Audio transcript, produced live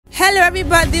Hello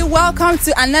everybody, welcome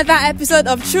to another episode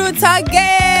of Truth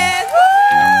Again.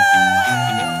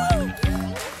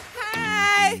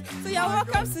 Hi, so you're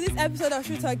welcome to this episode of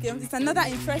Truth Again. It's another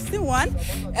interesting one.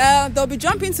 They'll be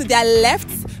jumping to their left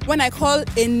when I call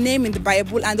a name in the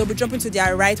Bible, and they'll be jumping to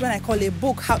their right when I call a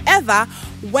book. However,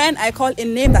 when I call a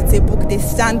name that's a book, they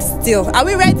stand still. Are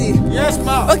we ready? Yes,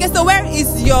 ma'am. Okay, so where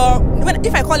is your...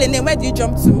 if I call a name, where do you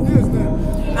jump to?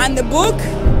 And the book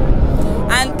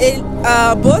and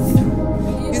both,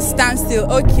 you stand still.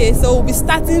 Okay, so we'll be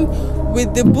starting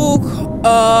with the book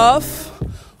of...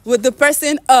 with the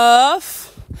person of...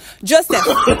 Joseph.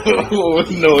 Oh,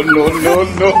 no. If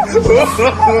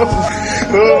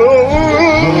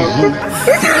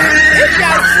you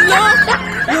are slow,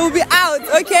 you'll be out.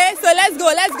 Okay, so let's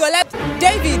go.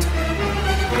 David.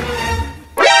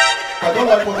 I don't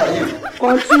like what I hear.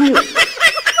 Continue.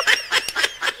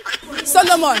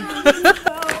 Solomon.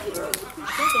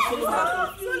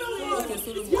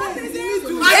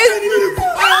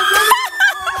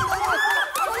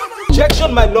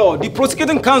 Objection, my lord. The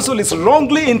prosecuting counsel is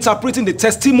wrongly interpreting the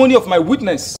testimony of my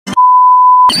witness. I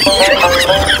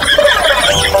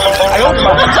hope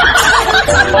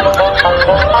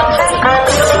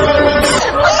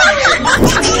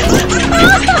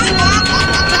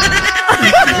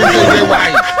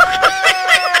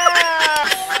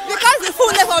because the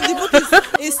full name of the book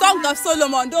is Song of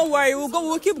Solomon. Don't worry,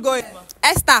 we'll keep going.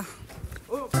 Esther.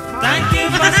 Thank you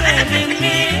for saving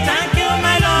me. Thank you,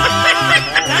 my Lord.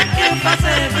 Thank you for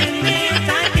saving me.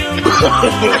 Thank you,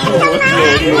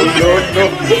 my Lord.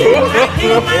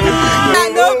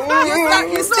 No.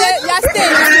 You stay. You're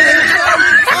staying.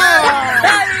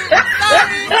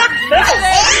 Where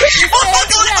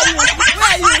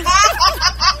are you?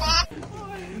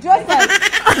 Joseph.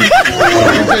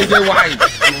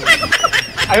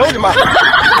 I hold him up.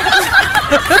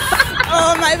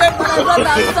 Oh, my brother,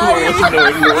 I'm sorry.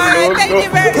 Alright, thank you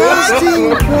very much.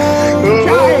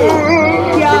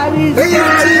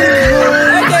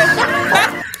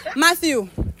 Okay, Matthew.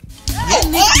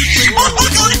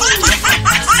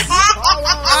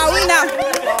 Are we now?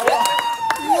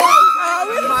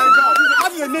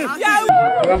 What's your name? Yeah.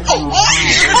 The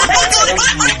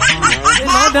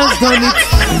Lord has done it.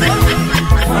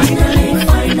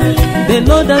 The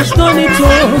Lord has done it.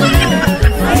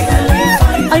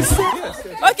 I said.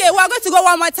 Okay, we're going to go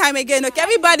one more time again. Okay,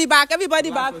 everybody back.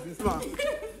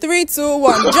 3, 2,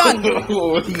 1. John.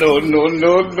 Oh, no.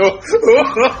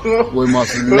 We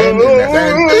must learn the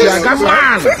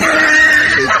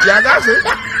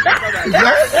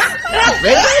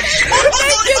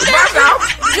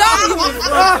John,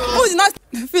 who is not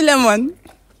Philemon?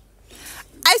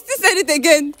 I still said it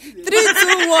again. 3,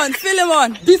 2, 1.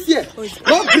 Philemon. This year,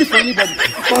 don't breathe for anybody.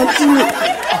 Continue.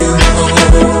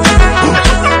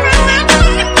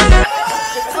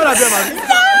 Okay.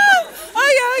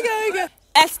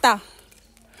 Esther.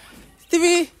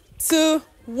 3, 2,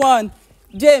 1.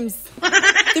 James.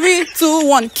 3, 2,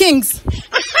 1. Kings.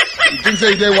 You think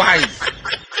say they're wise? You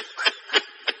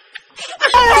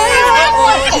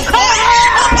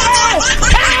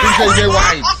think say they're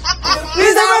wise?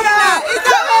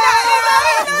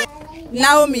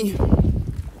 Naomi.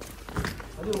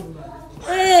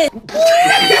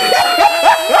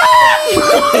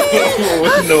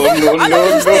 Oh, no.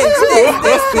 Stay.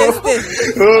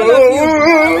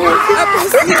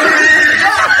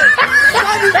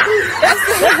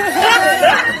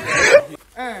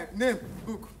 Name,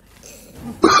 book.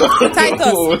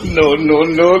 Titus. Oh, no.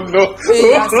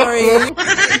 Yeah, sorry.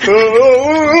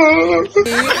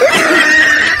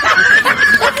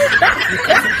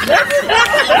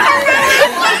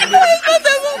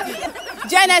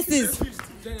 Genesis.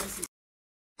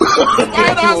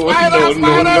 Spider.